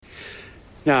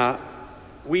Now,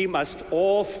 we must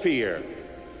all fear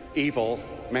evil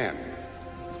men.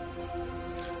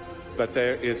 But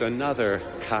there is another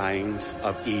kind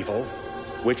of evil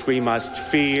which we must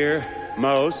fear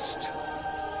most,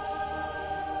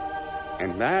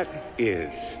 and that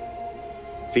is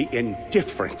the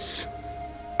indifference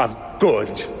of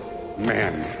good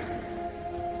men.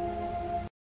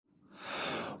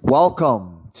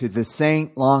 Welcome to the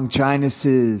St.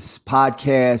 Longinus'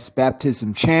 podcast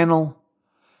baptism channel.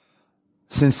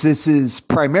 Since this is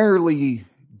primarily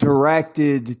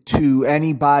directed to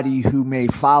anybody who may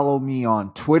follow me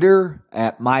on Twitter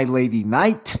at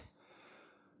MyLadyKnight,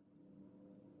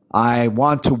 I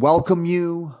want to welcome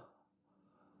you,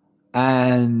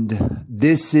 and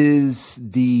this is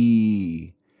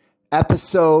the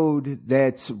episode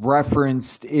that's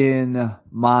referenced in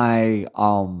my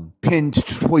pinned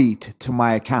tweet to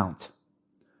my account.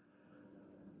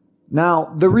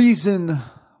 Now, the reason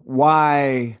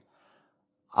why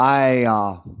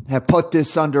I have put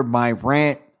this under my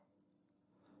Rant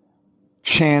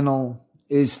channel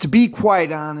is, to be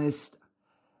quite honest,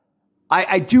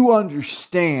 I do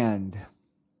understand.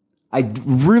 I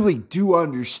really do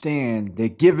understand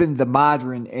that given the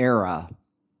modern era,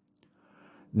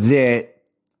 that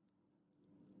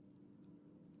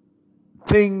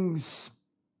things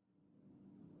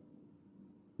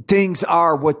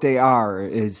are what they are,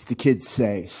 as the kids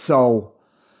say. So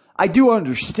I do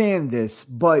understand this,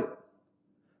 but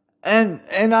and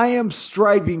I am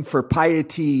striving for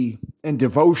piety and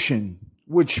devotion,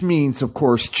 which means, of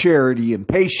course, charity and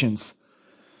patience.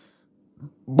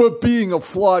 But being a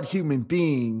flawed human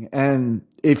being, and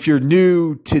if you're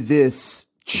new to this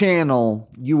channel,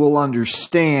 you will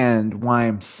understand why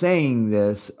I'm saying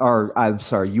this, or I'm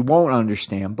sorry, you won't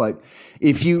understand, but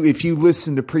if you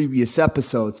listen to previous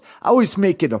episodes, I always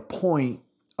make it a point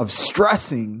of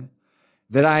stressing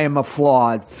that I am a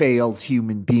flawed, failed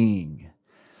human being.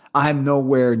 I'm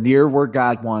nowhere near where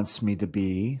God wants me to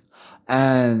be,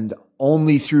 and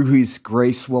only through His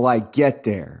grace will I get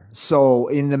there. So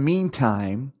in the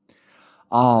meantime,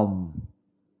 I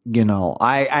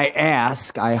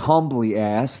humbly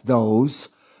ask those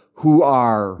who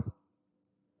are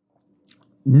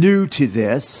new to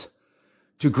this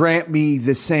to grant me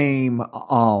the same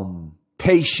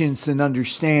patience and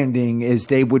understanding as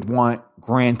they would want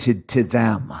granted to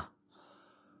them.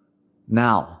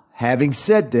 Now, having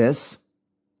said this,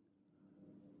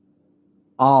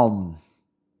 I'm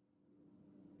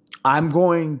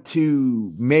going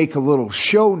to make a little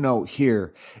show note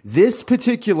here. This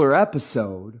particular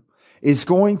episode is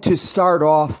going to start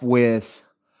off with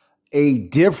a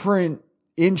different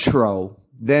intro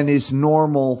than is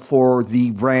normal for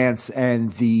the rants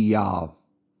and the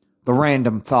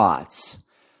random thoughts.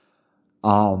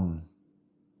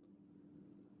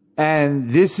 And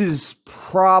this is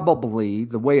probably,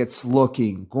 the way it's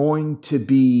looking, going to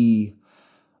be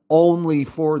only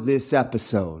for this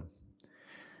episode.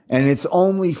 And it's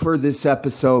only for this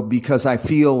episode because I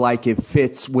feel like it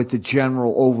fits with the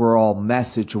general overall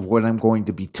message of what I'm going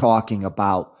to be talking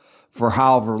about for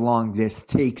however long this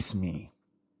takes me.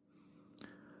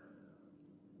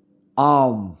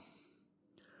 And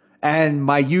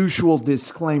my usual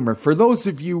disclaimer, for those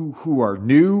of you who are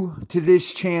new to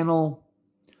this channel,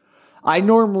 I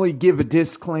normally give a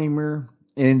disclaimer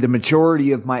in the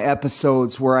majority of my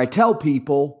episodes where I tell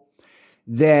people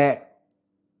that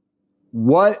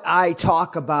what I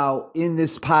talk about in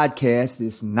this podcast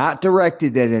is not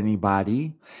directed at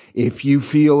anybody. If you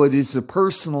feel it is a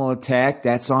personal attack,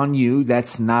 that's on you.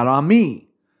 That's not on me.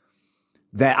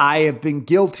 That I have been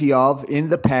guilty of in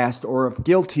the past or of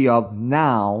guilty of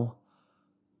now,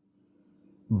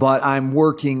 but I'm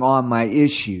working on my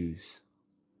issues.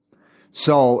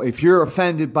 So if you're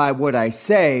offended by what I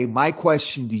say, my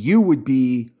question to you would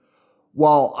be,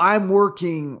 well, I'm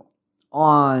working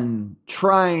on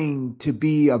trying to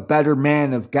be a better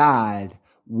man of God.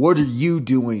 What are you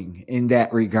doing in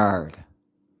that regard?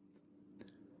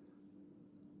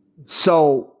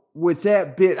 So with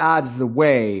that bit out of the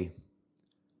way,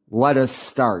 let us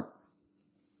start.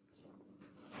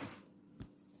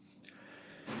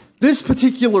 This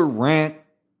particular rant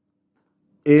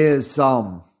is,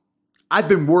 I've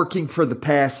been working for the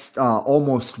past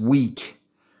almost week,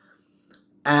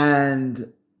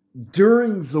 and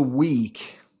during the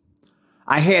week,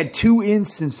 I had two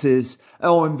instances.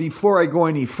 Oh, and before I go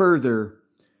any further,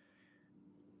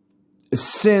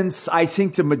 since I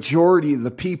think the majority of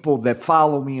the people that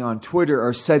follow me on Twitter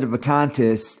are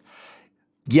sedevacantist,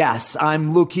 yes,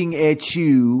 I'm looking at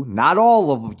you, not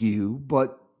all of you,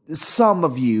 but some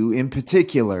of you in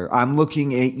particular. I'm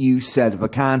looking at you,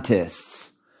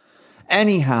 sedevacantists.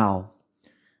 Anyhow,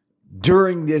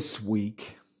 during this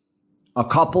week, a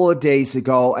couple of days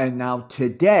ago, and now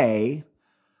today,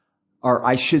 or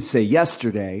I should say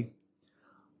yesterday,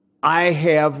 I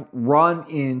have run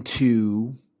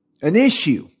into an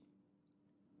issue.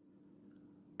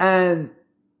 And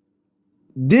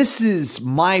this is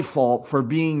my fault for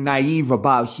being naive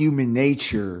about human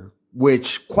nature,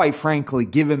 which, quite frankly,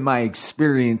 given my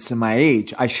experience and my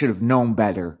age, I should have known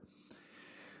better.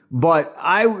 But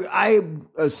I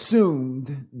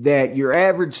assumed that your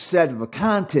average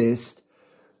sedevacantist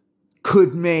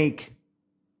could make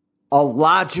a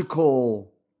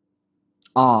logical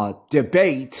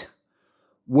debate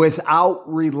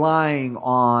without relying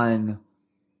on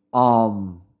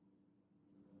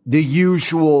the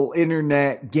usual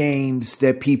internet games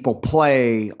that people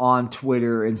play on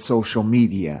Twitter and social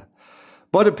media.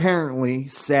 But apparently,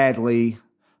 sadly,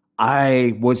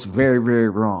 I was very, very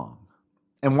wrong.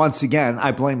 And once again,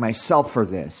 I blame myself for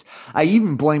this. I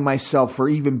even blame myself for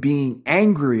even being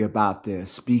angry about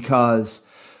this because,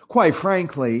 quite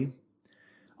frankly,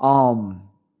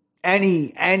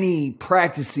 any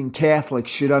practicing Catholic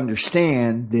should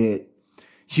understand that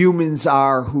humans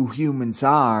are who humans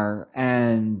are,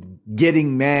 and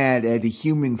getting mad at a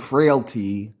human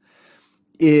frailty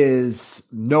is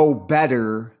no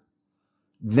better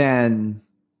than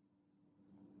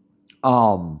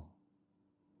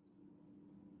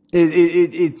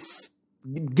it's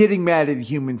getting mad at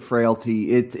human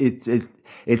frailty.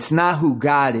 It's not who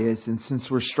God is, and since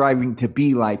we're striving to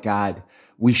be like God,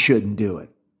 we shouldn't do it.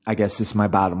 I guess this is my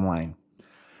bottom line.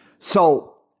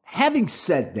 So, having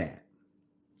said that,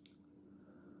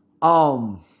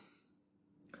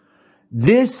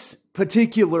 this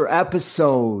particular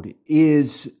episode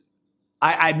is,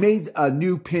 I made a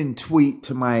new pinned tweet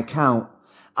to my account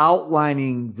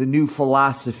outlining the new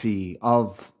philosophy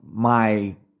of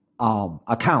my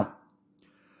account.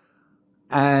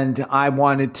 And I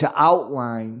wanted to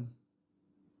outline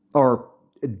or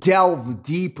delve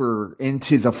deeper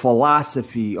into the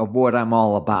philosophy of what I'm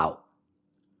all about.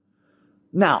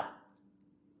 Now,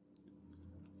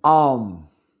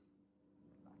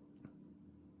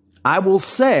 I will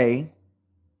say,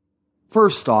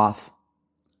 first off,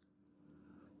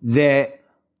 that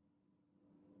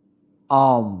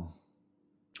I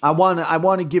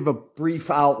want to give a brief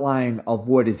outline of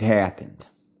what had happened.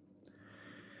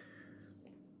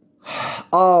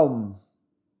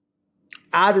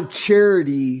 Out of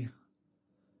charity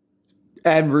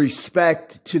and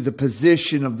respect to the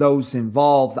position of those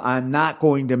involved, I'm not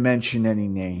going to mention any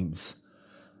names,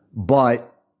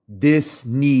 but this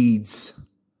needs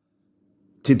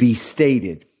to be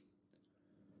stated.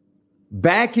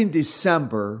 Back in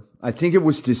December, I think it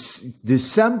was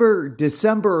December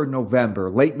or November,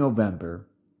 late November,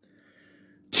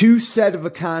 two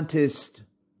sedevacantist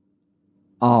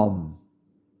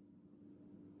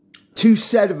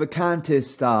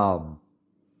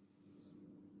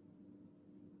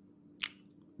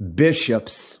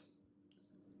bishops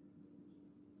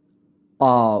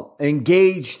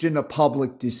engaged in a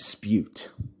public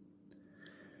dispute.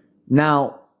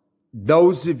 Now,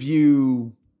 those of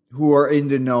you who are in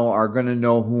the know are going to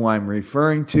know who I'm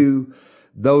referring to.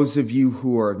 Those of you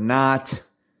who are not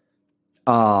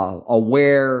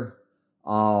aware,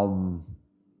 I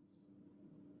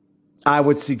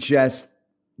would suggest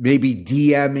maybe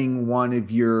DMing one of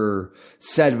your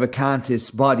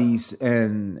sedevacantist buddies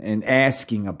and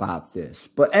asking about this.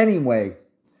 But anyway,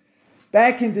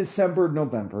 back in December,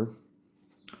 November,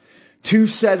 two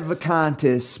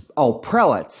sedevacantist,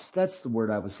 prelates, that's the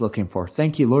word I was looking for.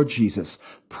 Thank you, Lord Jesus.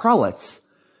 Prelates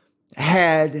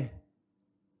they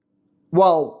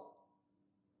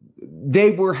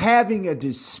were having a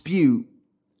dispute,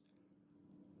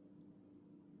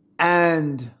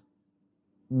 and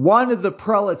one of the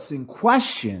prelates in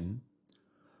question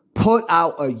put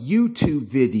out a YouTube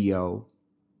video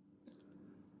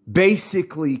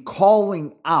basically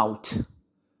calling out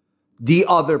the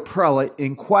other prelate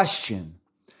in question.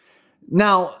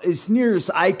 Now, as near as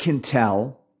I can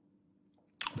tell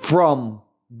from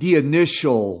the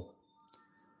initial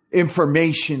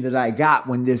information that I got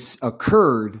when this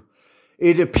occurred,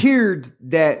 it appeared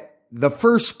that the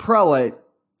first prelate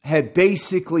had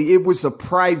basically, it was a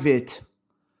private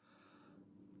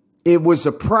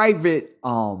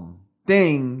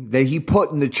thing that he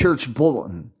put in the church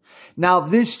bulletin. Now,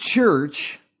 this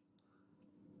church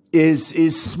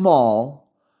is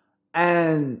small,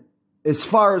 and as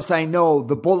far as I know,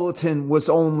 the bulletin was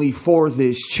only for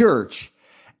this church.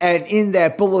 And in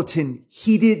that bulletin,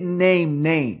 he didn't name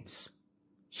names.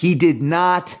 He did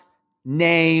not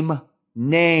name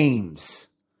names.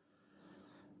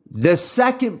 The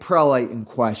second prelate in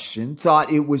question thought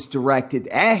it was directed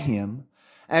at him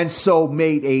and so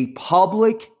made a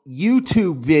public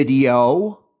YouTube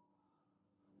video.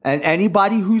 And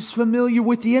anybody who's familiar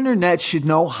with the internet should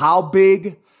know how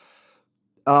big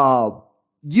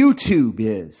YouTube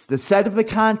is. The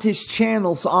Sedevacantist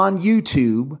channels on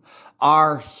YouTube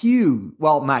are huge.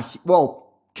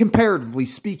 Well, comparatively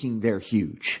speaking, they're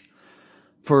huge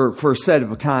for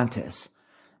Sedevacantists.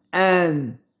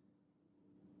 And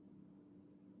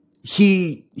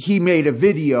he made a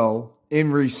video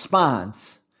in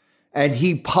response, and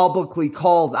he publicly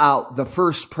called out the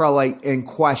first prelate in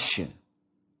question.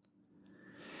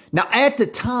 Now, at the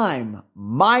time,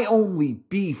 my only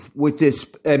beef with this,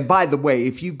 and by the way,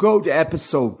 if you go to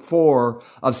episode 4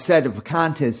 of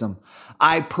Sedevacantism,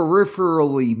 I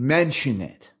peripherally mention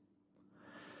it.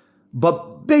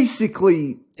 But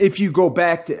basically, if you go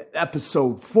back to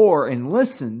episode 4 and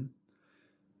listen,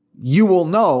 you will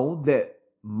know that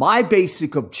my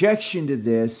basic objection to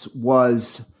this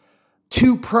was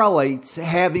two prelates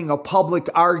having a public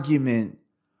argument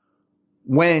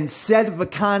when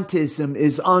Sedevacantism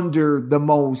is under the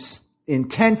most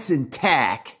intense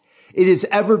attack it has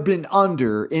ever been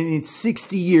under in its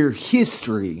 60-year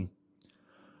history.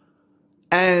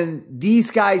 And these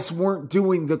guys weren't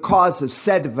doing the cause of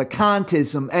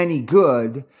Sedevacantism any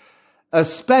good,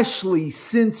 especially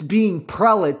since being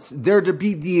prelates, they're to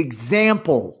be the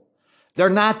example. They're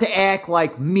not to act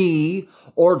like me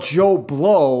or Joe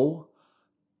Blow,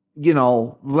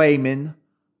 layman.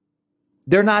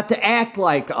 They're not to act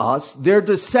like us. They're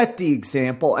to set the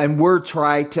example, and we're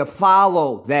trying to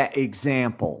follow that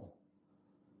example.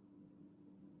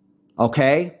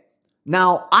 Okay?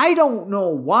 Now, I don't know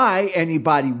why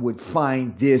anybody would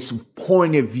find this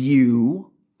point of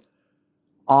view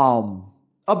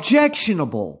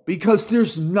objectionable, because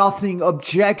there's nothing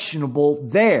objectionable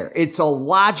there. It's a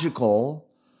logical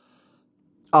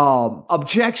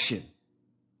objection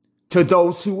to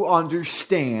those who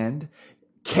understand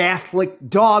Catholic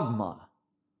dogma.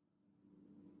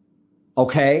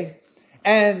 Okay?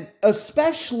 And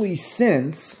especially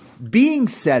since being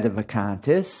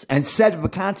Sedevacantists, and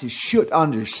Sedevacantists should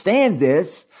understand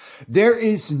this, there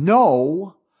is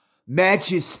no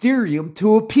magisterium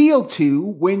to appeal to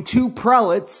when two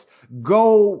prelates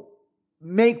go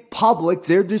make public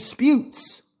their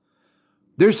disputes.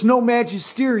 There's no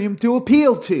magisterium to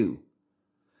appeal to.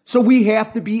 So we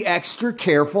have to be extra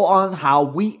careful on how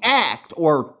we act,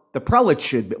 or the prelate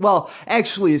should be. Well,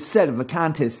 actually, as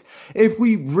Sedevacantists, if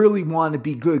we really want to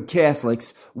be good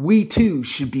Catholics, we too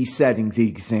should be setting the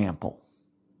example.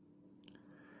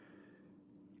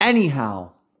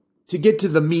 Anyhow, to get to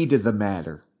the meat of the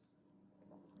matter,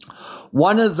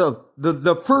 one of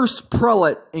the first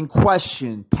prelate in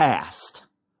question passed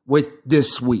with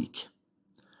this week.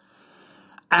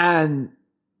 And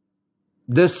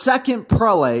the second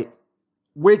prelate,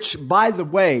 which, by the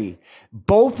way,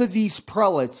 both of these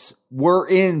prelates were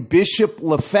in Bishop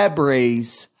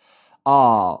Lefebvre's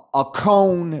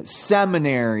Acone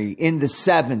seminary in the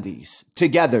 70s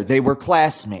together. They were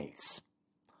classmates.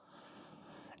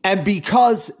 And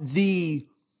because the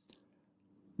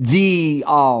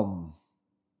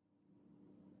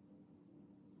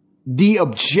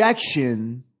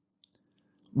objection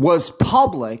was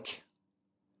public,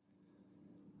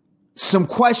 some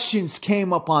questions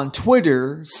came up on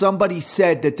Twitter. Somebody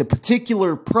said that the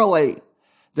particular prelate,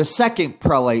 the second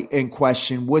prelate in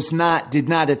question, did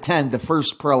not attend the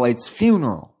first prelate's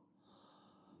funeral.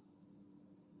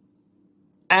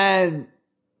 And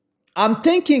I'm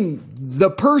thinking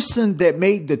the person that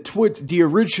made the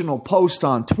original post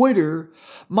on Twitter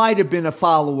might have been a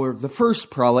follower of the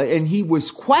first prelate, and he was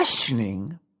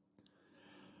questioning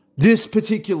the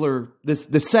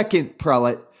second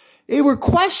prelate. They were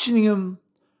questioning him,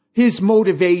 his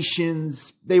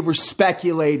motivations. They were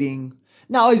speculating.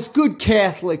 Now, as good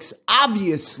Catholics,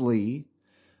 obviously,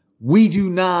 we do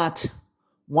not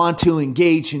want to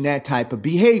engage in that type of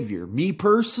behavior. Me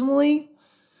personally,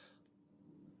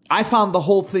 I found the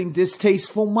whole thing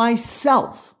distasteful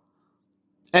myself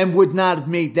and would not have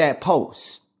made that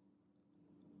post.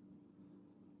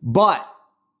 But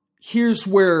here's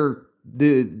where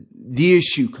the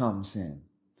issue comes in.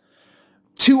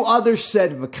 Two other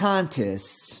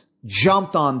Sedevacantists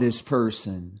jumped on this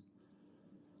person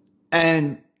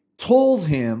and told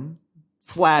him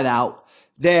flat out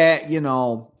that,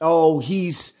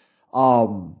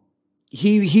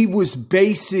 he was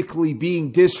basically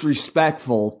being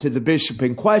disrespectful to the bishop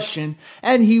in question,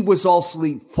 and he was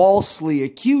also falsely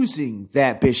accusing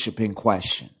that bishop in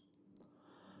question.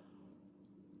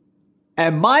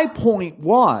 And my point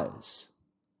was,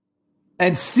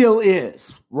 and still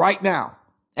is right now,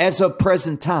 as of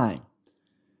present time,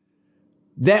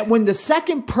 that when the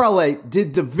second prelate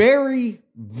did the very,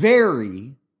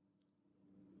 very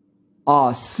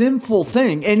sinful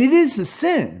thing, and it is a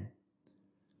sin,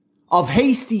 of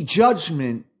hasty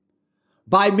judgment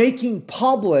by making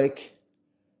public,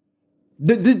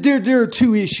 there are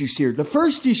two issues here. The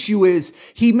first issue is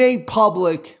he made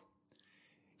public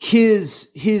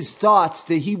his thoughts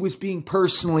that he was being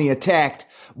personally attacked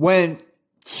when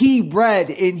he read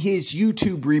in his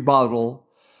YouTube rebuttal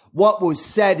what was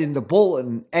said in the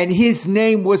bulletin, and his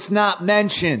name was not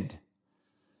mentioned.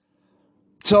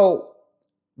 So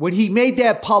when he made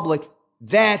that public,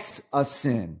 that's a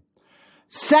sin.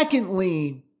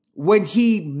 Secondly, when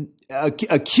he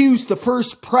accused the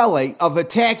first prelate of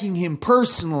attacking him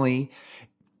personally,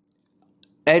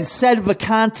 and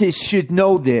Sedevacantis should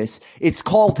know this, it's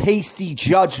called hasty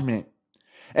judgment.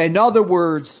 In other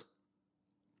words,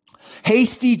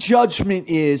 hasty judgment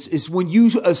is when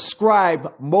you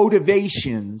ascribe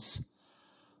motivations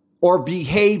or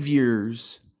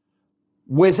behaviors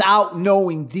without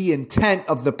knowing the intent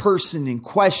of the person in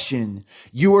question.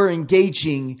 You are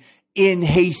engaging in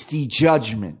hasty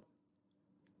judgment.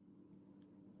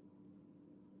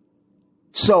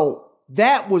 So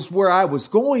that was where I was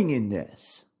going in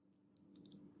this.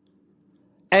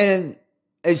 And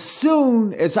as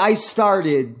soon as I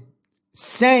started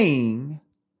saying,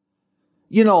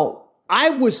 I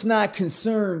was not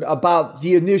concerned about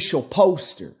the initial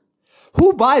poster,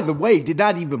 who, by the way, did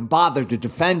not even bother to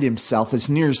defend himself as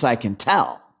near as I can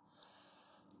tell.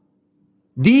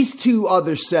 These two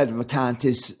other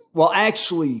Sedevacantis, well,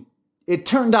 actually, it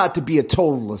turned out to be a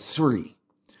total of 3,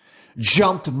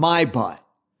 jumped my butt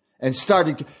and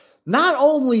started. Not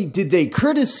only did they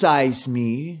criticize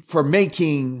me for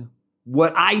making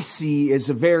what I see as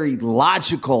a very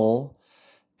logical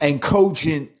and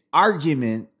cogent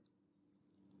argument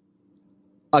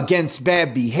against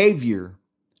bad behavior,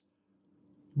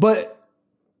 but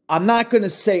I'm not going to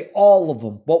say all of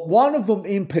them, but one of them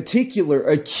in particular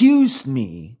accused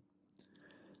me.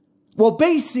 Well,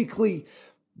 basically,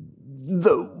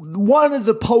 one of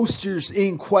the posters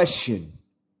in question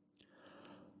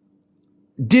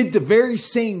did the very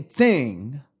same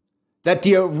thing that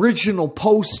the original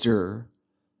poster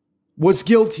was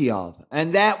guilty of,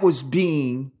 and that was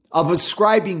of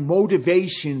ascribing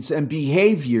motivations and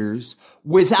behaviors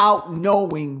without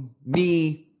knowing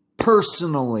me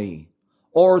personally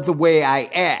or the way I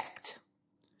act.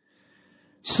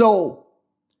 So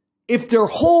if their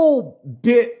whole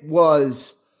bit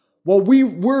was, well,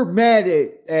 we're mad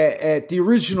at the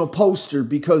original poster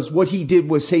because what he did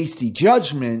was hasty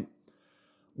judgment,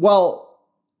 well,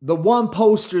 the one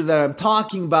poster that I'm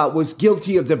talking about was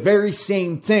guilty of the very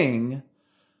same thing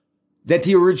that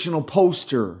the original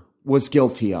poster was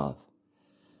guilty of.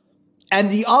 And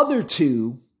the other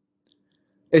two,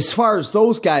 as far as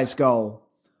those guys go,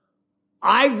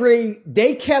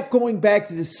 they kept going back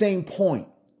to the same point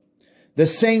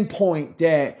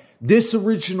that this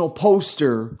original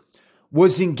poster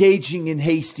was engaging in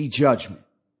hasty judgment.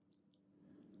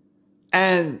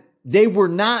 And they were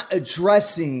not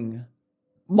addressing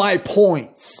my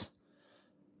points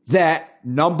that,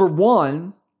 number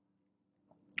one,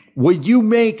 when you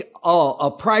make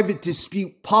a private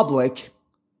dispute public,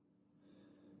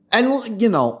 and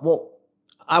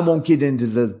I won't get into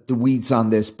the weeds on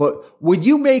this, but when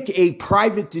you make a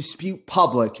private dispute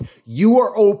public, you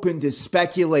are open to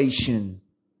speculation.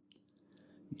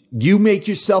 You make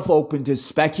yourself open to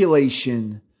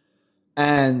speculation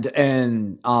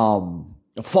and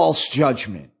false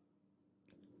judgment.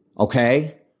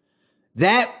 Okay?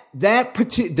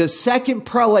 The second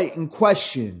prelate in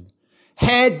question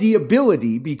had the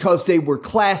ability, because they were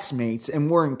classmates and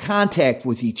were in contact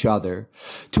with each other,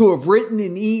 to have written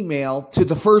an email to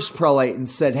the first prelate and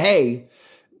said, hey,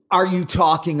 are you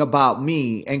talking about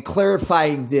me? And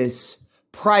clarifying this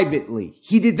privately.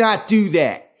 He did not do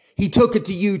that. He took it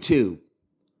to YouTube.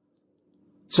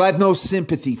 So I have no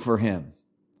sympathy for him.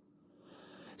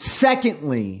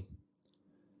 Secondly,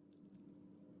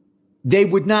 they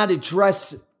would not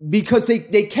address, because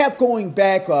they kept going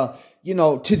back,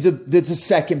 to the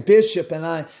second bishop, and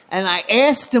I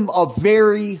asked him a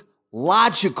very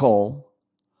logical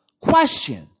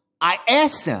question. I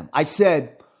asked them. I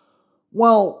said,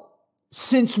 well,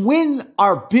 since when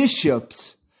are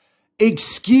bishops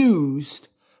excused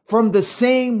from the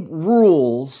same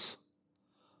rules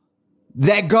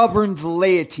that govern the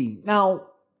laity? Now,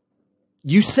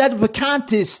 you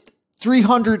Sedevacantis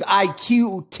 300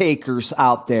 IQ takers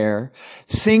out there,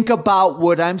 think about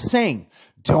what I'm saying.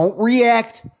 Don't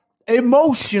react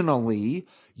emotionally.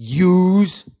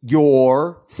 Use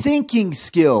your thinking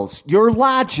skills, your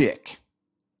logic.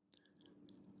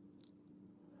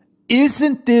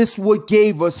 Isn't this what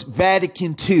gave us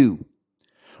Vatican II?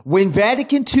 When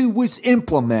Vatican II was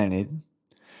implemented,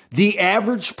 the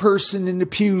average person in the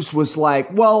pews was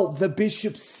like, well, the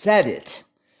bishop said it.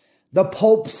 The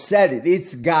Pope said it.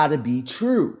 It's got to be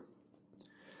true.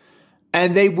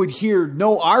 And they would hear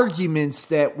no arguments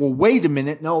that, well, wait a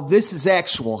minute, no, this is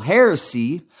actual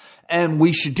heresy, and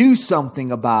we should do something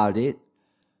about it.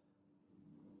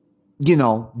 You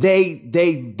know,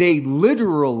 they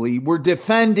literally were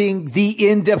defending the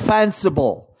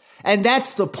indefensible. And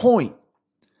that's the point.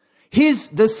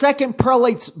 The second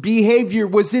prelate's behavior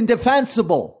was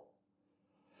indefensible.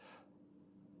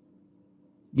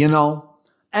 You know,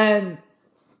 and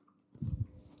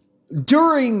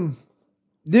during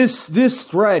this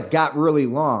thread got really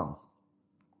long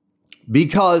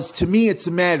because to me, it's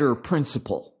a matter of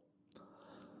principle.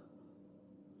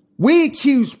 We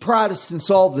accuse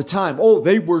Protestants all the time. Oh,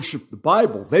 they worship the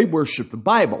Bible. They worship the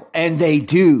Bible. And they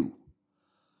do.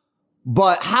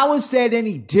 But how is that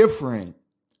any different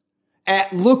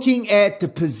at looking at the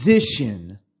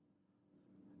position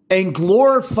and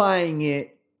glorifying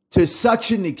it to such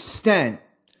an extent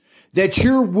that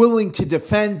you're willing to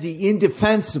defend the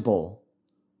indefensible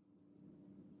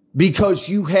because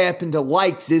you happen to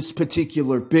like this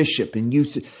particular bishop? And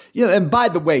and by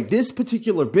the way, this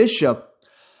particular bishop,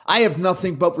 I have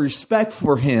nothing but respect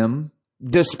for him,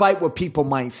 despite what people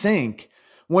might think,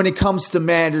 when it comes to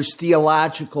matters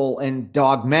theological and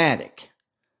dogmatic.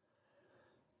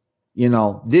 You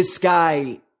know, this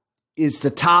guy is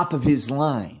the top of his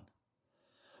line.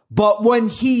 But when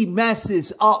he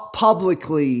messes up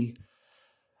publicly,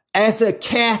 as a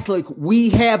Catholic,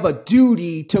 we have a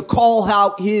duty to call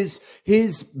out his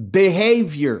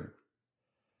behavior.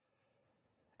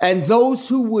 And those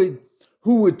who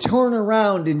would turn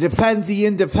around and defend the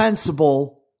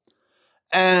indefensible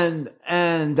and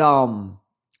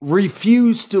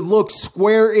refuse to look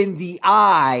square in the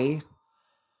eye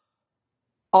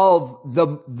of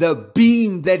the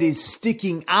beam that is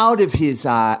sticking out of his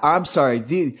eye. I'm sorry.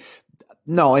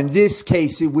 In this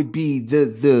case, it would be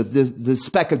the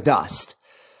speck of dust.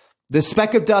 The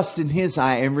speck of dust in his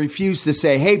eye, and refuse to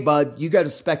say, hey, bud, you got a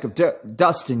speck of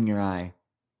dust in your eye.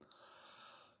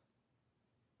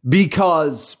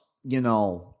 Because, you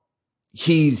know,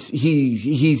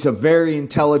 he's a very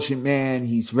intelligent man.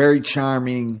 He's very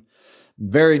charming,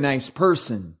 very nice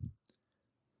person.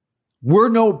 We're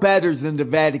no better than the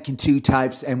Vatican II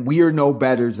types, and we are no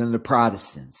better than the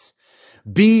Protestants.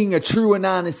 Being a true and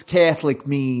honest Catholic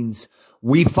means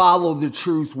we follow the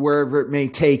truth wherever it may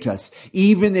take us,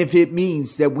 even if it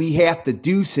means that we have to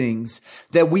do things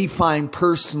that we find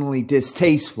personally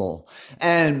distasteful.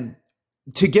 And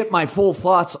to get my full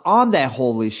thoughts on that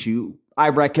whole issue, I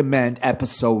recommend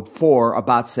episode 4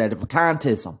 about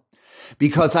sedevacantism.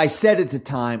 Because I said at the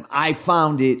time, I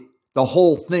found the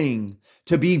whole thing,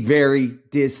 to be very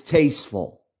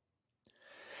distasteful.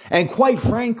 And quite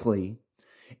frankly,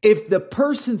 if the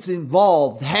persons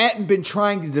involved hadn't been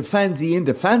trying to defend the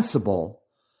indefensible,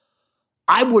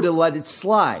 I would have let it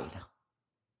slide.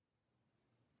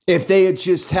 If they had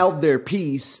just held their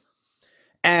peace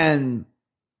and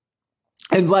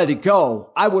let it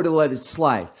go, I would have let it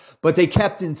slide. But they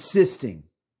kept insisting.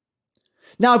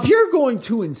 Now, if you're going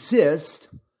to insist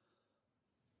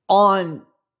on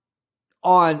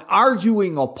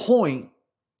arguing a point,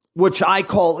 which I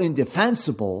call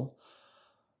indefensible,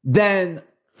 then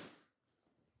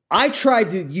I try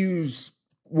to use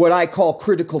what I call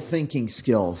critical thinking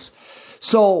skills.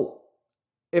 So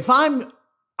if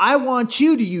I want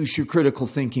you to use your critical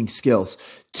thinking skills.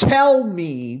 Tell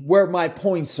me where my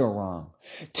points are wrong.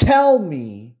 Tell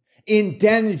me in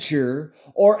Denninger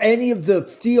or any of the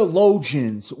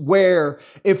theologians where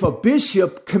if a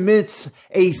bishop commits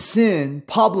a sin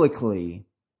publicly,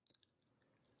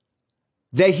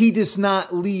 that he does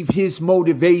not leave his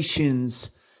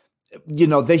motivations,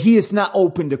 that he is not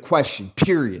open to question,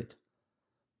 period.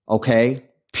 Okay?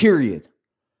 Period.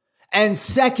 And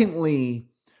secondly,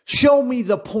 show me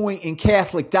the point in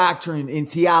Catholic doctrine, in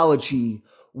theology,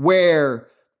 where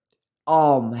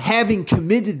having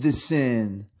committed the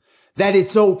sin, that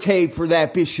it's okay for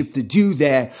that bishop to do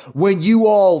that, when you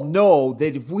all know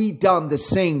that if we done the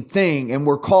same thing and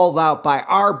were called out by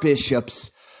our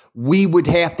bishops, we would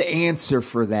have to answer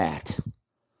for that.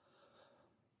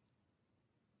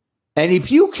 And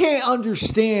if you can't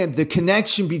understand the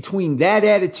connection between that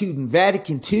attitude and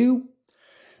Vatican II,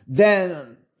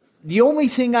 then the only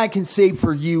thing I can say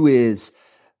for you is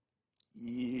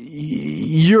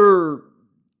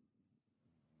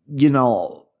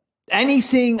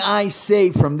anything I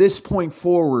say from this point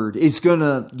forward is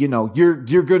gonna,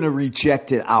 you're gonna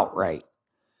reject it outright.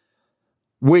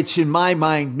 which in my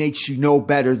mind makes you no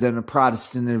better than a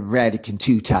Protestant and Vatican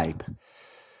II type.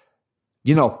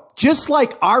 You know, just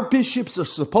like our bishops are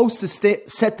supposed to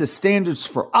set the standards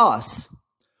for us,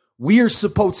 we're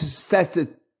supposed to set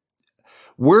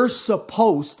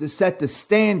the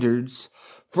standards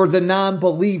for the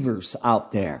non-believers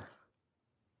out there.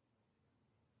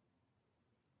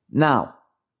 Now,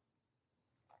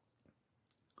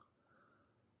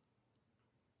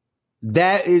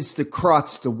 that is the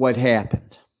crux of what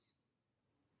happened.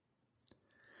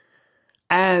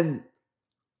 And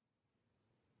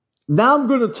now I'm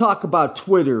going to talk about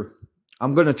Twitter.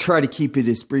 I'm going to try to keep it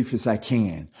as brief as I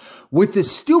can. With the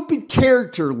stupid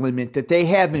character limit that they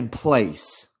have in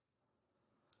place,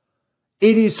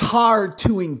 it is hard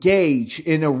to engage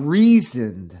in a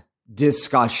reasoned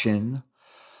discussion,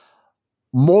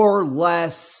 more or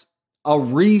less a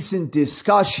reasoned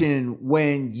discussion,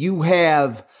 when you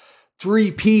have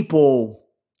three people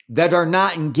that are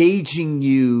not engaging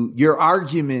your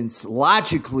arguments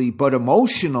logically, but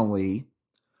emotionally.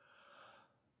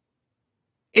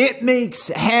 It makes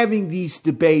having these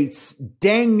debates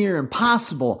dang near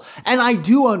impossible. And I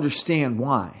do understand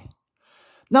why.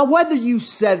 Now, whether you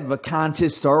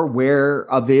sedevacantists are aware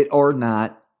of it or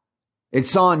not,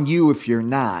 it's on you if you're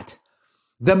not.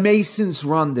 The Masons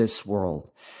run this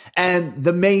world. And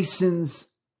the Masons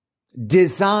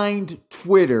designed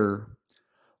Twitter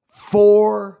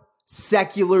for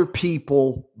secular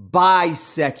people by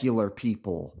secular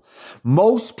people.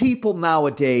 Most people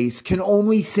nowadays can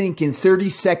only think in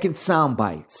 30-second sound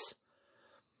bites.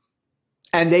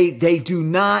 And they do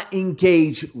not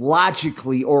engage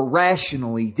logically or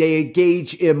rationally. They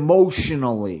engage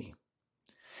emotionally.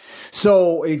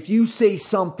 So if you say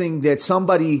something that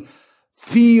somebody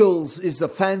feels is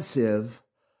offensive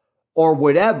or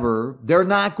whatever, they're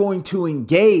not going to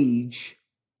engage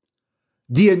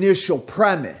the initial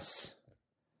premise.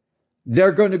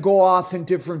 They're going to go off in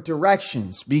different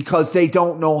directions because they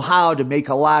don't know how to make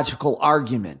a logical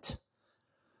argument.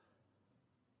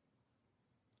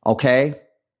 Okay?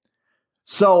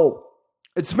 So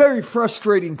it's very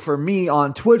frustrating for me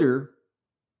on Twitter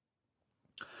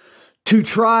to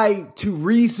try to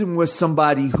reason with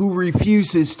somebody who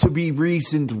refuses to be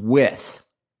reasoned with.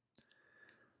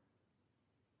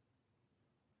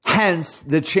 Hence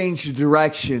the change of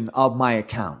direction of my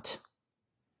account.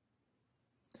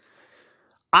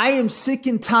 I am sick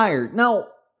and tired. Now,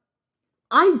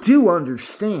 I do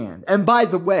understand. And by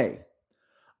the way,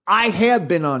 I have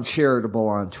been uncharitable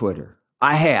on Twitter.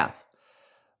 I have.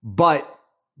 But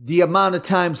the amount of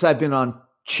times I've been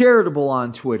uncharitable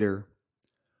on Twitter,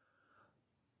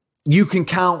 you can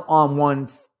count on one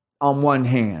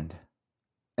hand.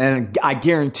 And I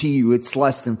guarantee you it's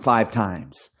less than 5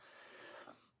 times.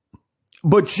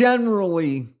 But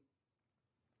generally,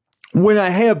 when I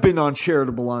have been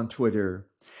uncharitable on Twitter,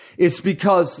 it's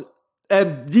because,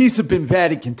 and these have been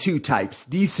Vatican II types.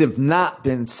 These have not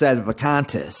been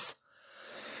sedevacantists.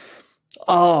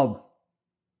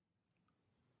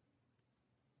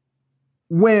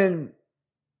 When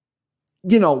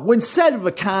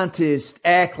sedevacantists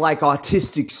act like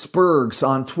autistic spurgs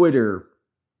on Twitter,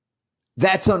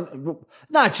 that's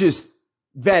not just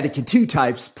Vatican II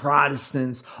types,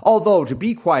 Protestants. Although, to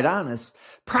be quite honest,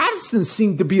 Protestants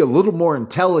seem to be a little more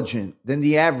intelligent than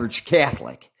the average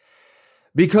Catholic.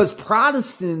 Because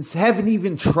Protestants haven't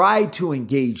even tried to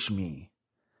engage me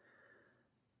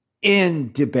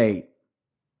in debate.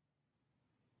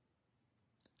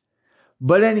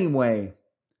 But anyway,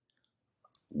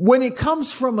 when it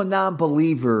comes from a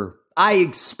non-believer, I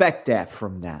expect that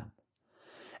from them.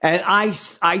 And to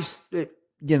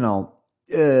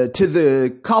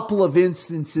the couple of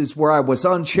instances where I was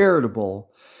uncharitable,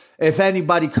 if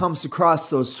anybody comes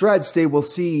across those threads, they will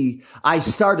see I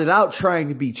started out trying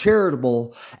to be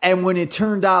charitable. And when it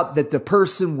turned out that the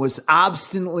person was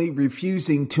obstinately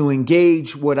refusing to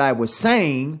engage what I was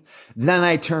saying, then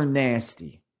I turned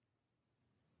nasty.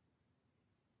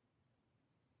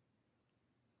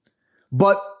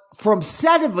 But from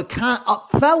fellow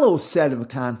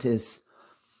sedevacantists,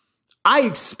 I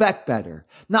expect better.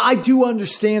 Now, I do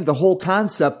understand the whole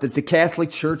concept that the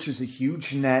Catholic Church is a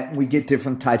huge net and we get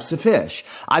different types of fish.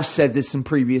 I've said this in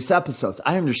previous episodes.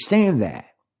 I understand that.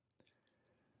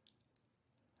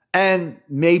 And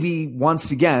maybe,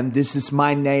 once again, this is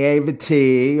my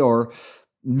naivety, or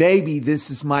maybe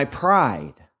this is my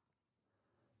pride.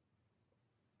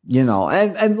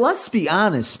 And let's be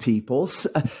honest, people.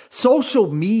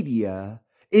 Social media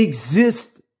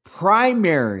exists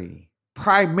primarily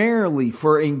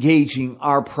for engaging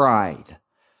our pride.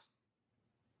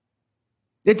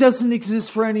 It doesn't exist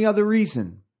for any other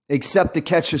reason except to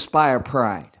catch us by our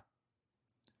pride.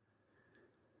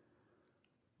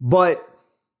 But,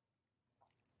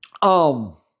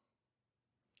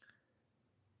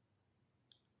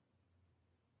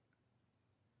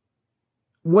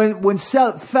 when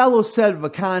fellow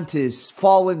sedevacantists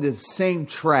fall into the same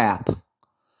trap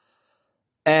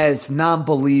as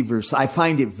non-believers, I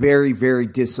find it very, very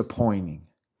disappointing.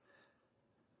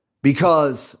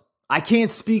 Because I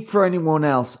can't speak for anyone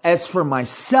else. As for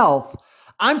myself,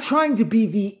 I'm trying to be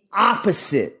the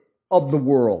opposite of the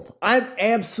world. I'm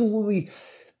absolutely,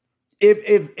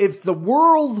 if the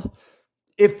world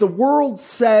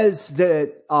says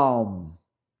that,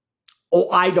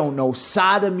 I don't know,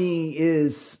 sodomy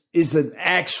is an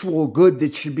actual good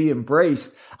that should be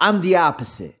embraced, I'm the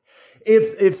opposite.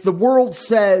 If the world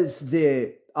says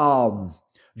that,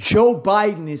 Joe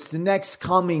Biden is the next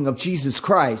coming of Jesus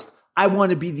Christ, I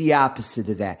want to be the opposite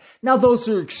of that. Now, those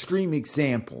are extreme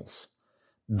examples.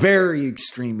 Very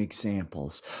extreme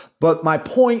examples. But my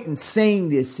point in saying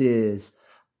this is,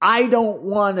 I don't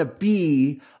want to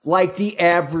be like the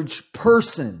average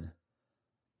person.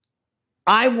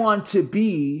 I want to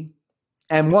be,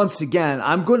 and once again,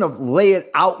 I'm going to lay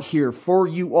it out here for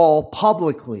you all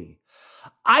publicly.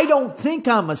 I don't think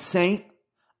I'm a saint.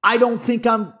 I don't think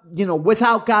I'm,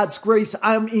 without God's grace,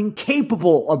 I'm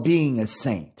incapable of being a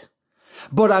saint.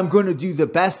 But I'm going to do the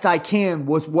best I can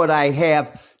with what I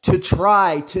have to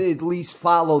try to at least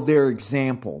follow their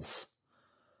examples.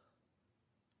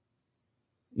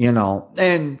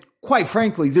 And quite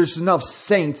frankly, there's enough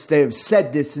saints that have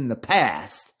said this in the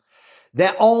past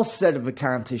that all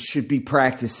sedevacantists should be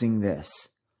practicing this.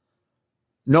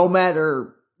 No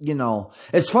matter,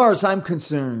 as far as I'm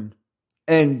concerned,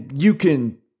 and you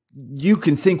can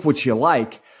think what you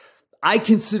like, I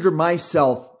consider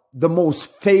myself the most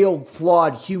failed,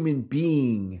 flawed human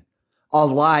being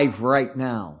alive right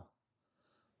now.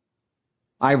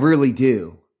 I really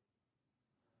do.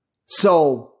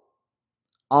 So,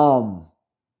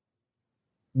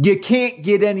 you can't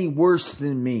get any worse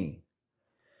than me.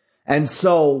 And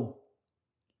so,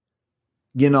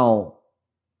 it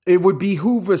would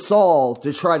behoove us all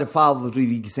to try to follow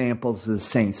the examples of the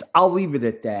saints. I'll leave it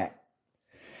at that.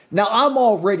 Now, I'm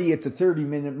already at the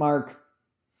 30-minute mark.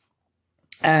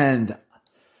 And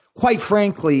quite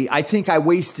frankly, I think I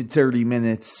wasted 30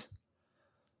 minutes.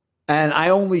 And I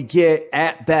only get,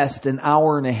 at best, an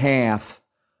hour and a half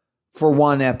for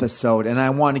one episode. And I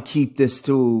want to keep this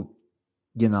to,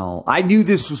 I knew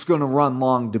this was going to run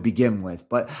long to begin with.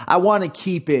 But I want to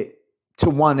keep it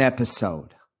to one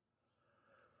episode.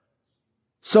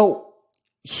 So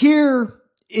here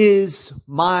is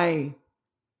my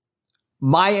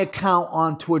account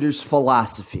on Twitter's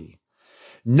philosophy.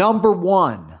 Number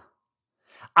one,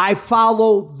 I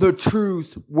follow the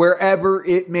truth wherever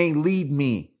it may lead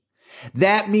me.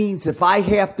 That means if I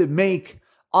have to make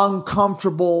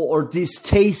uncomfortable or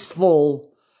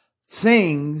distasteful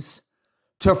things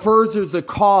to further the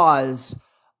cause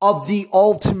of the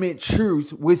ultimate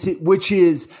truth, which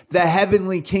is the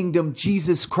heavenly kingdom,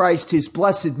 Jesus Christ, his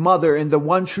blessed mother, and the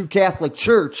one true Catholic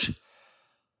Church,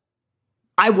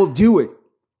 I will do it,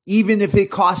 even if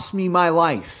it costs me my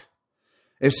life.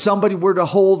 If somebody were to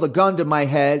hold a gun to my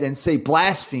head and say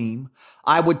blaspheme,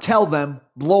 I would tell them,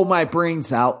 blow my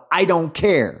brains out. I don't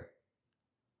care.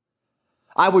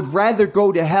 I would rather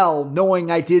go to hell knowing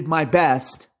I did my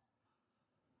best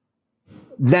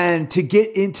than to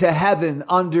get into heaven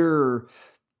under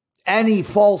any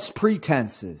false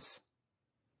pretenses.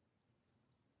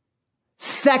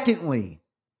 Secondly,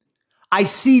 I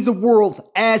see the world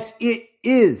as it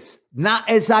is, not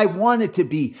as I want it to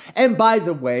be. And by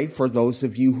the way, for those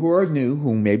of you who are new,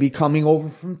 who may be coming over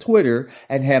from Twitter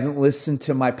and haven't listened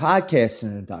to my podcast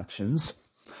introductions,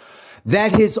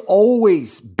 that has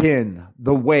always been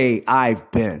the way I've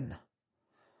been.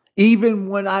 Even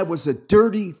when I was a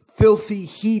dirty, filthy,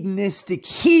 hedonistic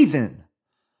heathen,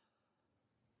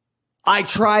 I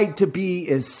tried to be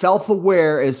as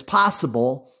self-aware as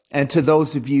possible. And to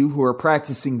those of you who are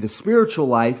practicing the spiritual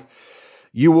life,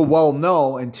 you will well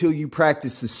know until you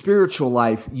practice the spiritual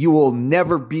life, you will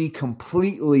never be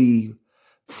completely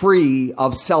free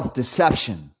of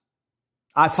self-deception.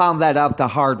 I found that out the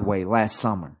hard way last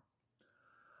summer.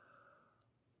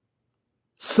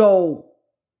 So,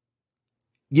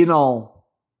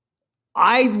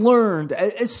 I learned,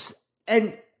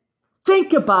 and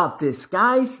think about this,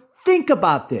 guys. Think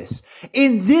about this.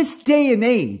 In this day and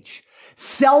age,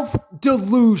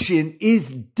 self-delusion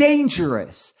is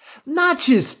dangerous. Not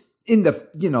just in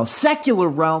the, secular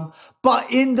realm,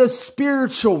 but in the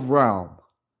spiritual realm.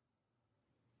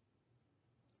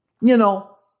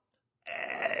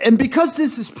 And because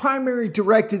this is primarily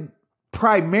directed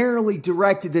primarily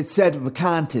directed at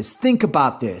sedevacantists. Think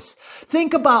about this.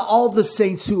 Think about all the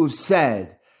saints who have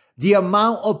said the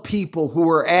amount of people who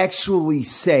are actually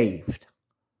saved.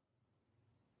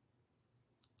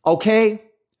 Okay?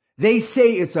 They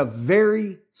say it's a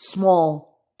very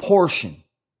small portion.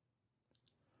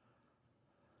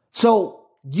 So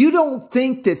you don't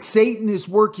think that Satan is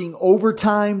working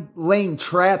overtime, laying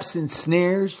traps and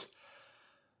snares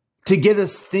to get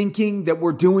us thinking that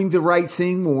we're doing the right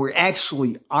thing when we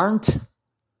actually aren't?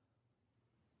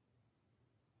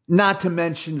 Not to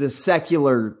mention the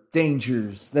secular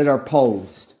dangers that are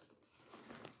posed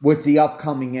with the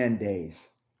upcoming end days.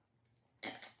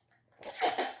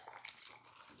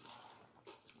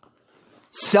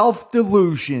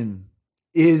 Self-delusion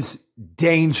is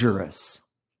dangerous.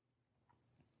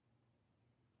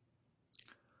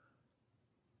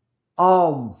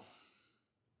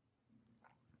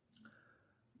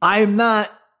 I am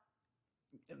not,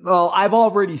 well, I've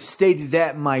already stated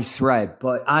that in my thread,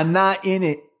 but I'm not in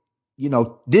it. You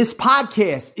know, this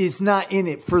podcast is not in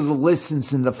it for the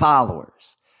listens and the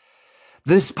followers.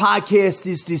 This podcast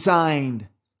is designed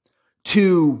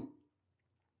to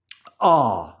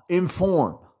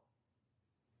inform.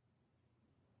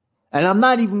 And I'm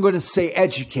not even going to say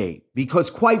educate,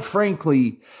 because quite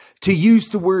frankly, to use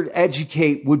the word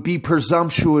educate would be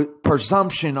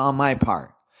presumption on my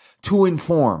part. To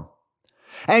inform.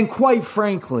 And quite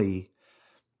frankly,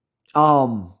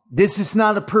 this is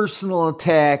not a personal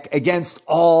attack against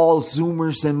all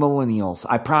Zoomers and millennials.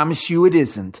 I promise you it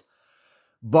isn't.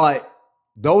 But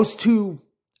those two,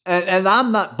 and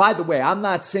I'm not, by the way, I'm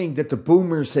not saying that the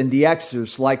boomers and the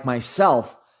Xers like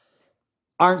myself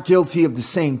aren't guilty of the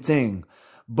same thing.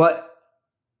 But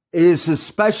it is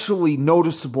especially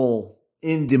noticeable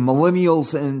in the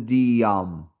millennials and the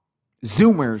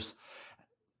Zoomers.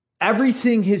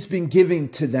 Everything has been given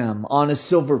to them on a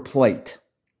silver plate.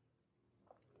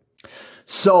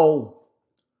 So,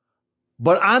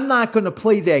 but I'm not going to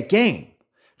play that game.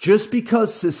 Just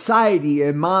because society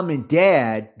and mom and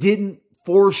dad didn't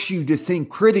force you to think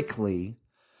critically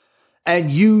and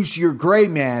use your gray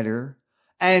matter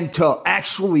and to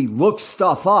actually look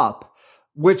stuff up,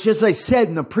 which, as I said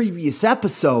in the previous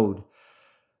episode,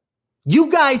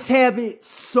 you guys have it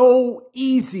so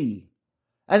easy.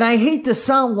 And I hate to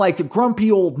sound like a grumpy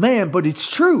old man, but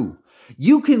it's true.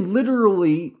 You can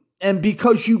literally, and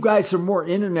because you guys are more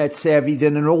internet savvy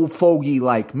than an old fogey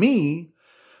like me,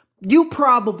 you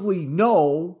probably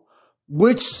know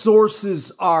which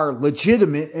sources are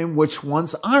legitimate and which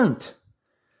ones aren't.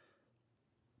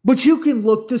 But you can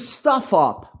look this stuff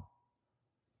up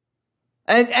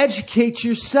and educate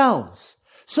yourselves.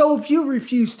 So if you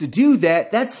refuse to do that,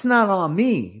 that's not on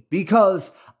me,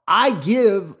 because I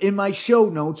give in my show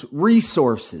notes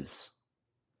resources.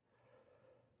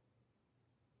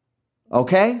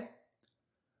 Okay?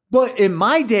 But in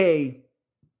my day,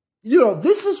 you know,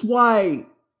 this is why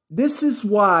the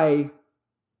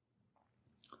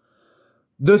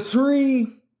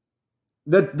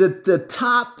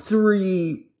top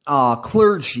three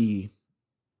clergy,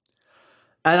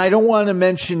 and I don't want to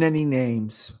mention any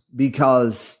names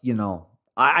because, you know,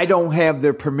 I don't have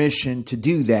their permission to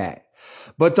do that.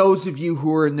 But those of you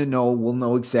who are in the know will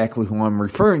know exactly who I'm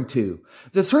referring to.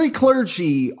 The three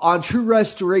clergy on True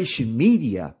Restoration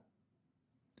Media.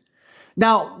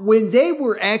 Now, when they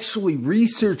were actually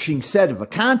researching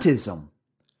sedevacantism,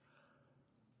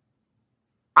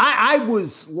 I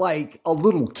was like a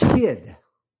little kid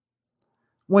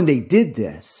when they did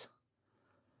this.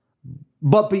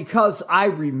 But because I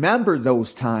remember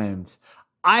those times,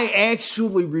 I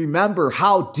actually remember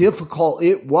how difficult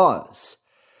it was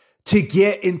to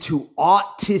get into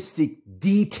autistic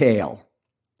detail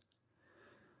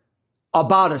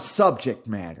about a subject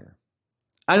matter.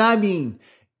 And I mean,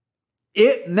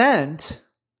 it meant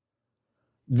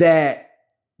that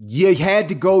you had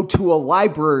to go to a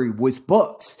library with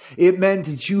books. It meant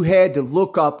that you had to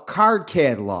look up card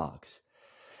catalogs.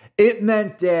 It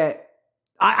meant that,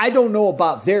 I don't know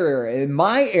about their era. In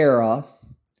my era,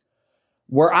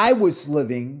 where I was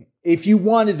living, if you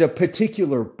wanted a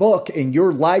particular book and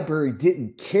your library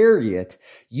didn't carry it,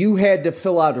 you had to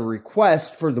fill out a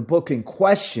request for the book in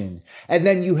question. And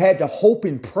then you had to hope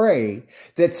and pray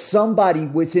that somebody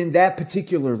within that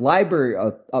particular library,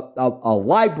 a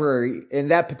library in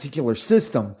that particular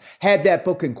system, had that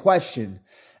book in question.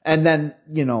 And then,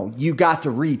 you know, you got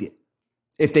to read it.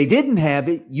 If they didn't have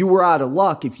it, you were out of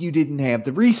luck if you didn't have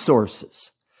the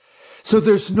resources. So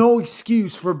there's no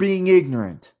excuse for being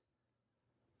ignorant.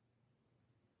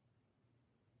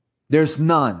 There's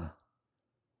none.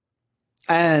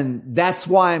 And that's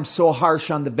why I'm so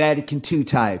harsh on the Vatican II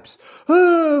types.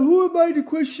 Who am I to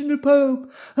question the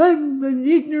Pope? I'm an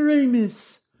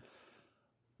ignoramus.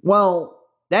 Well,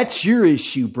 that's your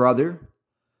issue, brother.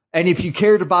 And if you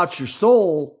cared about your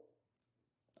soul,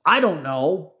 I don't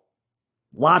know.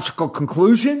 Logical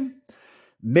conclusion?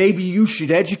 Maybe you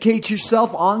should educate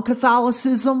yourself on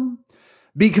Catholicism.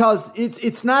 Because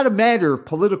it's not a matter of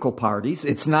political parties.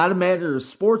 It's not a matter of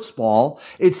sports ball.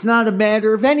 It's not a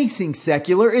matter of anything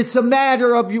secular. It's a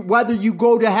matter of whether you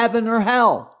go to heaven or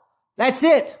hell. That's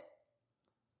it.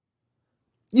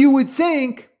 You would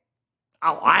think,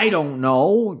 I don't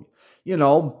know,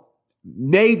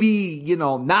 maybe,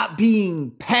 not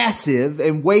being passive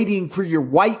and waiting for your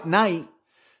white knight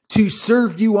to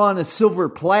serve you on a silver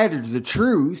platter the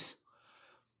truth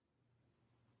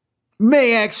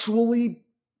may actually,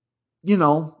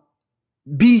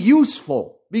 be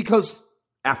useful. Because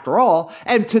after all,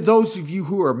 and to those of you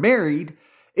who are married,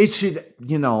 it should,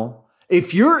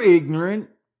 if you're ignorant,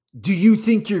 do you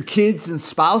think your kids and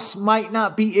spouse might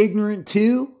not be ignorant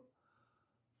too?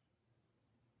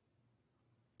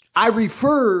 I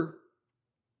refer,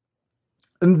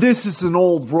 and this is an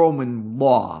old Roman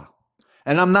law,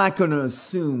 and I'm not going to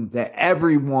assume that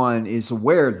everyone is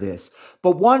aware of this,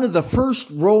 but one of the first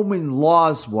Roman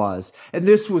laws was, and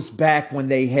this was back when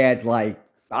they had 20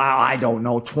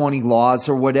 laws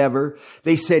or whatever.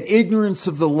 They said ignorance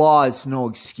of the law is no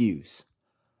excuse.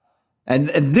 And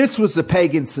this was a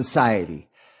pagan society.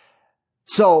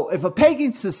 So if a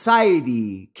pagan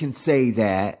society can say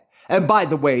that, and by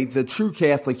the way, the true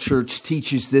Catholic Church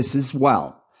teaches this as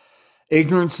well.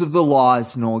 Ignorance of the law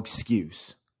is no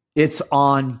excuse. It's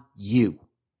on you.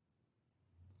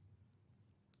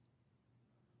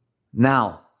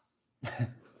 Now,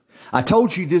 I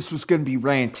told you this was going to be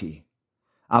ranty.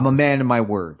 I'm a man of my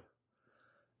word.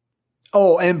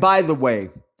 Oh, and by the way,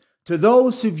 to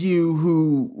those of you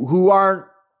who aren't,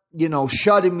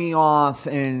 shutting me off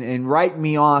and writing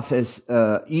me off as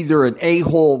either an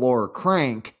a-hole or a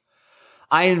crank,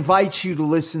 I invite you to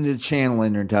listen to the channel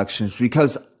introductions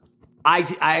because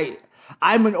I'm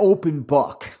an open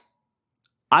book.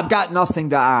 I've got nothing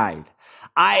to hide.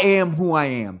 I am who I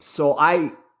am. So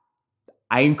I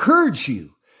encourage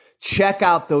you, check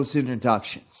out those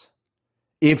introductions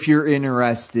if you're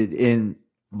interested in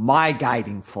my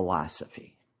guiding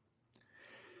philosophy.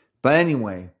 But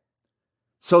anyway,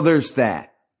 so there's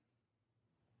that.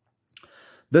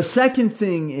 The second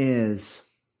thing is,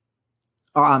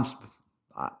 I've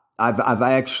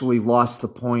actually lost the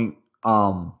point,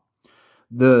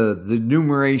 the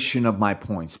numeration of my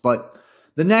points, but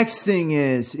the next thing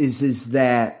is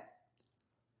that,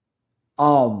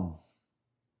 and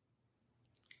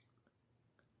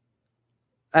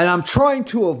I'm trying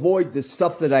to avoid the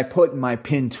stuff that I put in my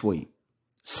pinned tweet.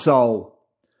 So,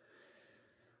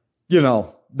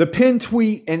 the pinned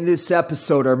tweet and this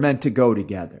episode are meant to go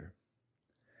together.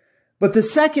 But the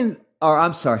second, or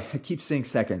I'm sorry, I keep saying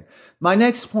second. My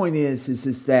next point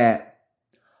is that,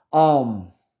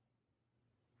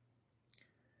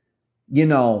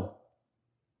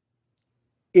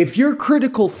 if your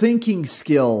critical thinking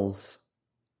skills,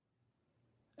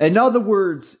 in other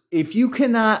words, if you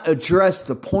cannot address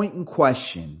the point in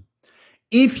question,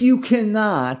 if you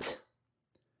cannot,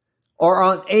 or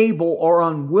unable or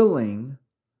unwilling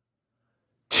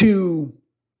to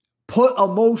put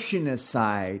emotion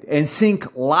aside and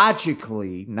think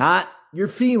logically, not your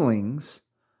feelings,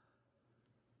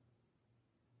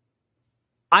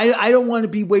 I don't want to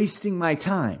be wasting my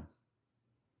time.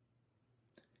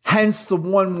 Hence the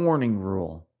one warning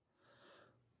rule.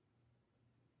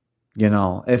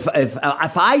 If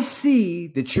I see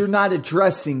that you're not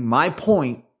addressing my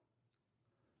point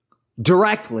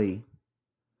directly,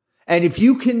 and if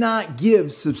you cannot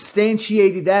give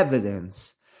substantiated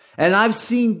evidence, and I've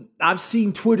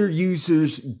seen Twitter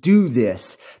users do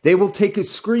this. They will take a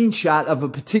screenshot of a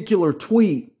particular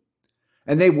tweet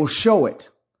and they will show it.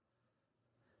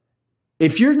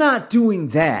 If you're not doing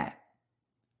that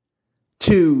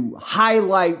to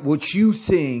highlight what you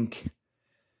think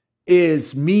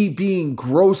is me being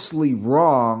grossly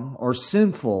wrong or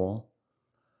sinful,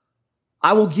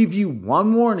 I will give you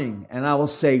one warning and I will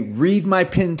say, read my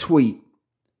pinned tweet.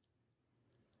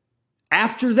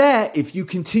 After that, if you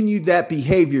continue that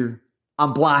behavior,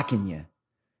 I'm blocking you.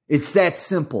 It's that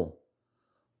simple.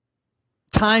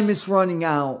 Time is running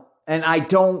out and I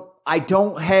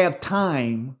don't have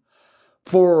time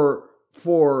for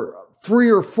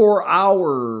 3 or 4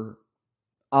 hour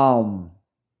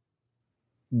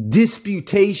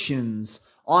disputations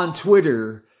on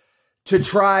Twitter to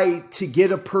try to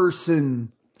get a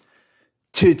person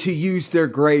to use their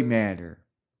gray matter.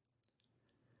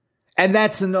 And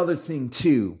that's another thing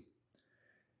too.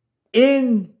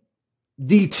 In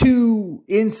the two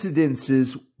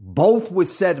incidences, both with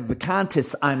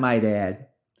sedevacantists, I might add,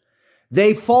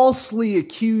 they falsely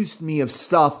accused me of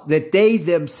stuff that they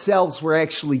themselves were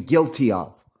actually guilty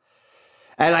of.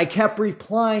 And I kept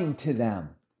replying to them.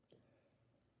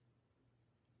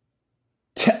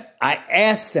 I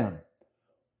asked them,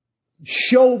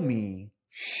 show me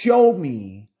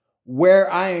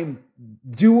where I am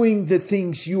doing the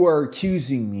things you are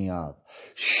accusing me of.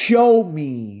 Show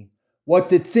me what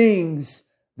the things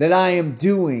that I am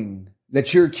doing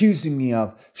that you're accusing me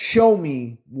of. Show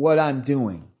me what I'm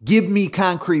doing. Give me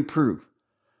concrete proof.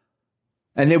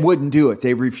 And they wouldn't do it.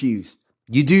 They refused.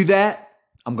 You do that,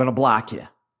 I'm going to block you.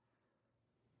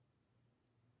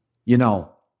 You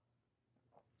know,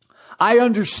 I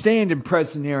understand in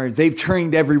present era, they've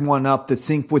trained everyone up to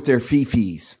think with their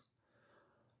fifis.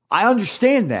 I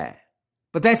understand that,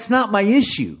 but that's not my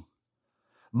issue.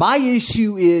 My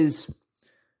issue is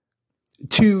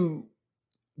to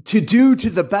do to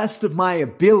the best of my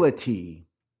ability,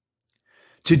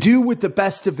 to do with the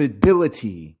best of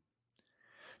ability,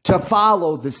 to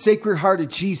follow the Sacred Heart of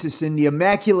Jesus and the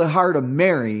Immaculate Heart of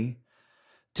Mary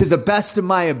to the best of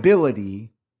my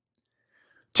ability,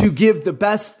 to give the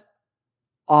best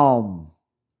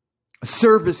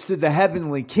service to the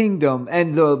heavenly kingdom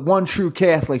and the one true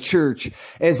Catholic Church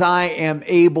as I am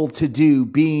able to do,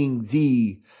 being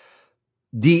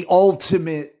the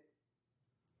ultimate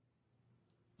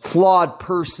flawed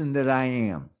person that I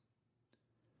am.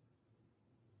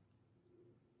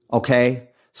 Okay?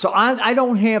 So I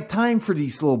don't have time for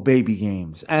these little baby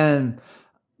games. And,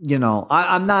 you know,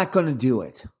 I'm not going to do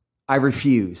it. I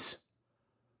refuse.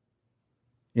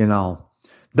 You know,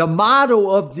 the motto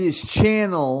of this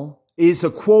channel is a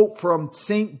quote from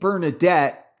Saint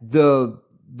Bernadette, the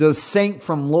saint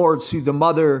from Lourdes who the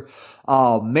mother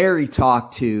Mary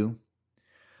talked to.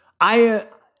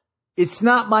 It's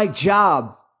not my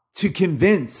job to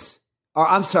convince, or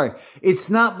I'm sorry, it's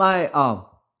not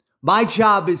my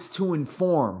job is to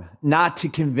inform, not to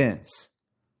convince.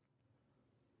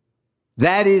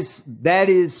 That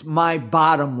is my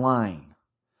bottom line.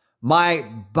 My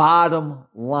bottom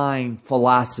line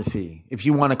philosophy, if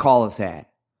you want to call it that.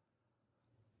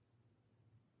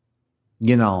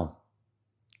 You know,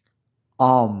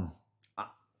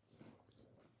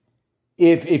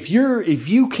 if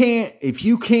you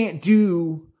can't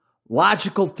do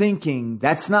logical thinking,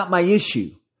 that's not my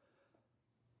issue.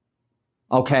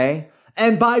 Okay?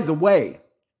 And by the way,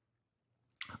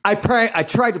 I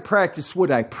try to practice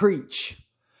what I preach.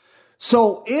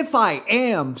 So if I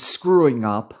am screwing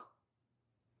up,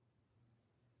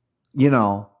 you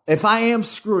know, if I am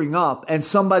screwing up and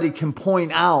somebody can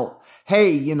point out,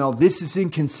 hey, you know, this is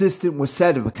inconsistent with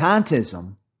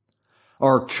sedevacantism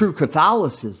or true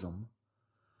Catholicism,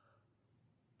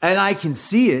 and I can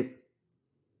see it,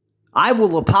 I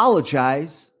will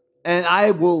apologize and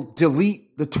I will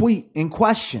delete the tweet in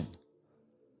question.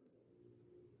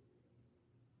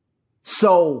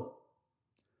 So,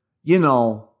 you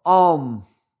know,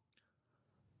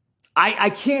 I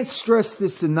can't stress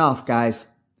this enough, guys.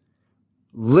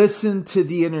 Listen to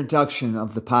the introduction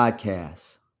of the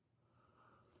podcast.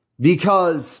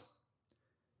 Because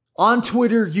on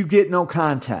Twitter, you get no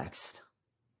context.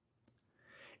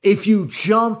 If you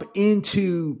jump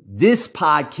into this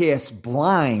podcast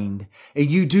blind and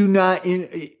you do not,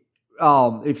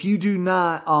 if you do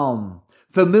not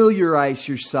familiarize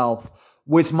yourself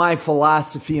with my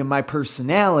philosophy and my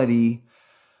personality,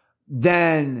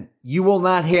 then you will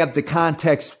not have the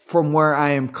context from where I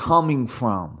am coming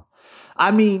from. I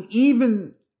mean,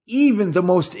 even the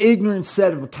most ignorant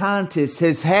sedevacantist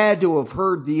has had to have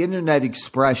heard the internet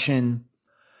expression,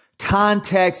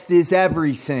 context is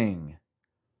everything.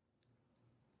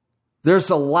 There's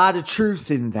a lot of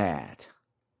truth in that.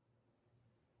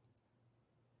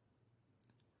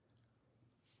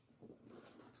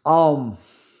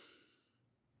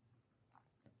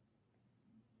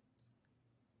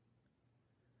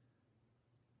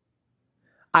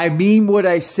 I mean what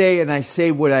I say and I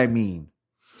say what I mean.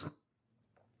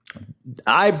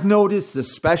 I've noticed,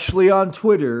 especially on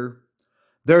Twitter,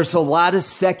 there's a lot of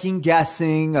second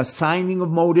guessing, assigning of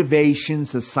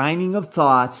motivations, assigning of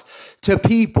thoughts to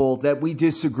people that we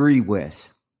disagree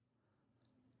with.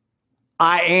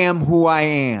 I am who I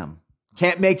am.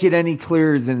 Can't make it any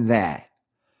clearer than that.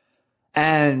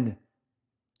 And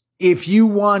if you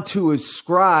want to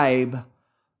ascribe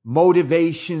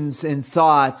motivations and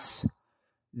thoughts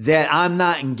that I'm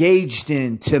not engaged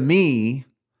in to me,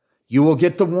 you will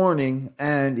get the warning,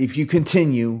 and if you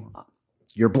continue,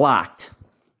 you're blocked.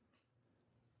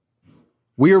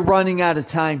 We are running out of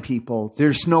time, people.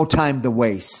 There's no time to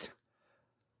waste.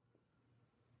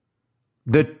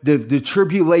 The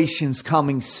tribulation's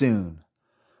coming soon.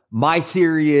 My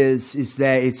theory is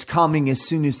that it's coming as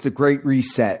soon as the Great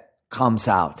Reset comes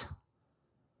out.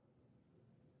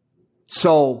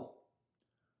 So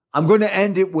I'm going to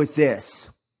end it with this.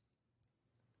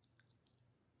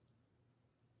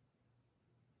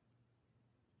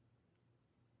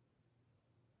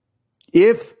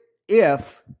 If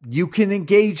you can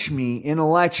engage me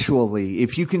intellectually,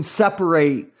 if you can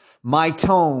separate my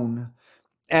tone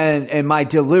and my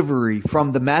delivery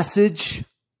from the message,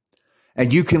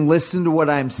 and you can listen to what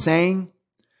I'm saying,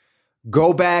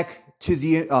 go back to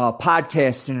the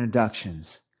podcast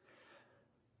introductions.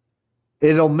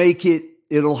 It'll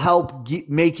help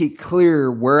make it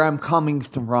clear where I'm coming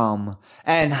from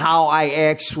and how I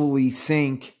actually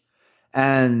think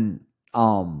and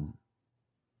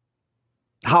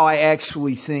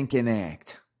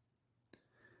act.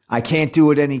 I can't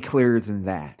do it any clearer than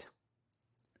that.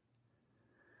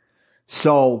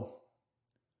 So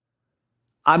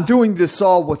I'm doing this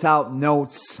all without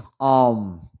notes.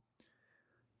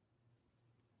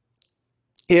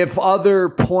 If other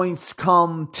points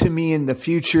come to me in the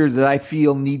future that I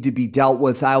feel need to be dealt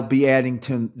with, I'll be adding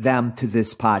them to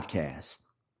this podcast.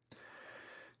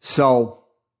 So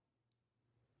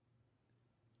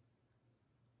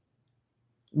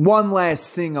one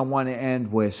last thing I want to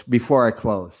end with before I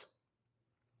close.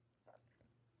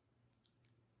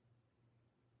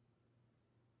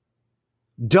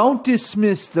 Don't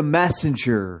dismiss the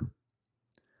messenger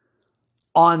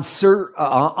on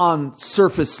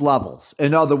surface levels.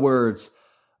 In other words,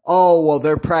 oh, well,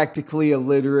 they're practically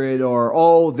illiterate, or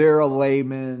oh, they're a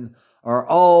layman, or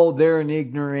oh, they're an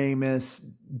ignoramus.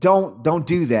 Don't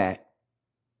do that.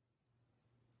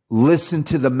 Listen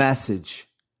to the message.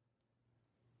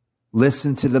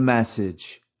 Listen to the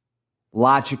message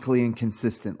logically and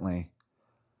consistently.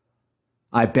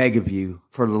 I beg of you,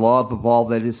 for the love of all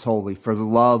that is holy, for the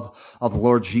love of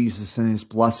Lord Jesus and his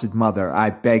blessed mother, I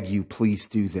beg you, please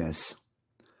do this.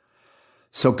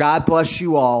 So God bless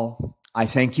you all. I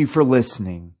thank you for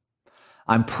listening.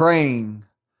 I'm praying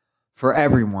for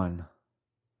everyone,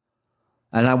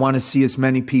 and I want to see as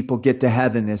many people get to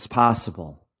heaven as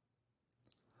possible.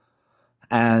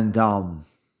 And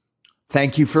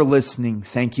thank you for listening.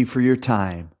 Thank you for your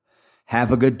time.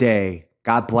 Have a good day.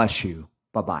 God bless you.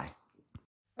 Bye-bye.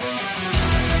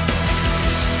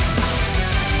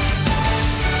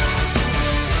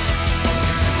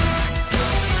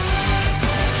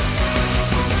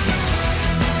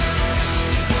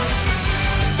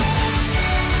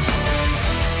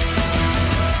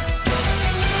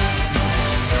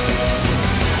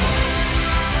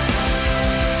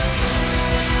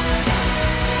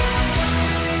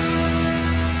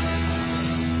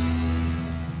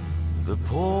 The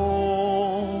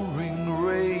pouring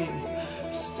rain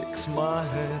sticks my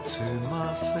head to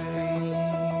my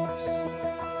face.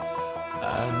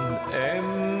 An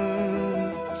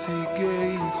empty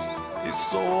gate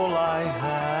is all I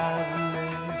have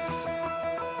left.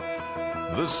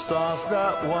 The stars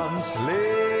that once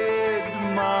led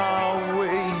my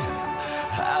way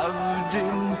have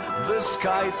dimmed, the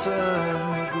sky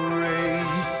turned grey.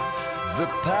 The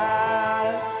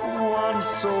path once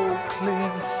so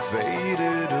clean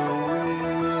faded away.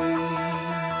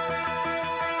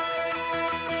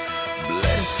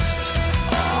 Blessed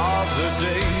are the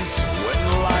days when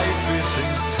life is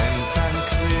intent and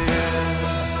clear.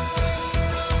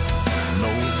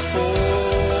 No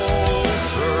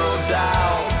falter or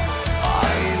doubt,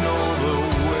 I know the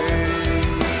way.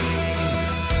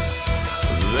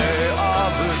 There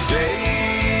are the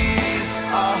days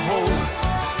I hope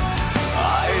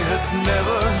I had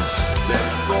never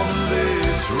stepped on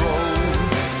this road.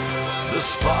 The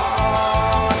spark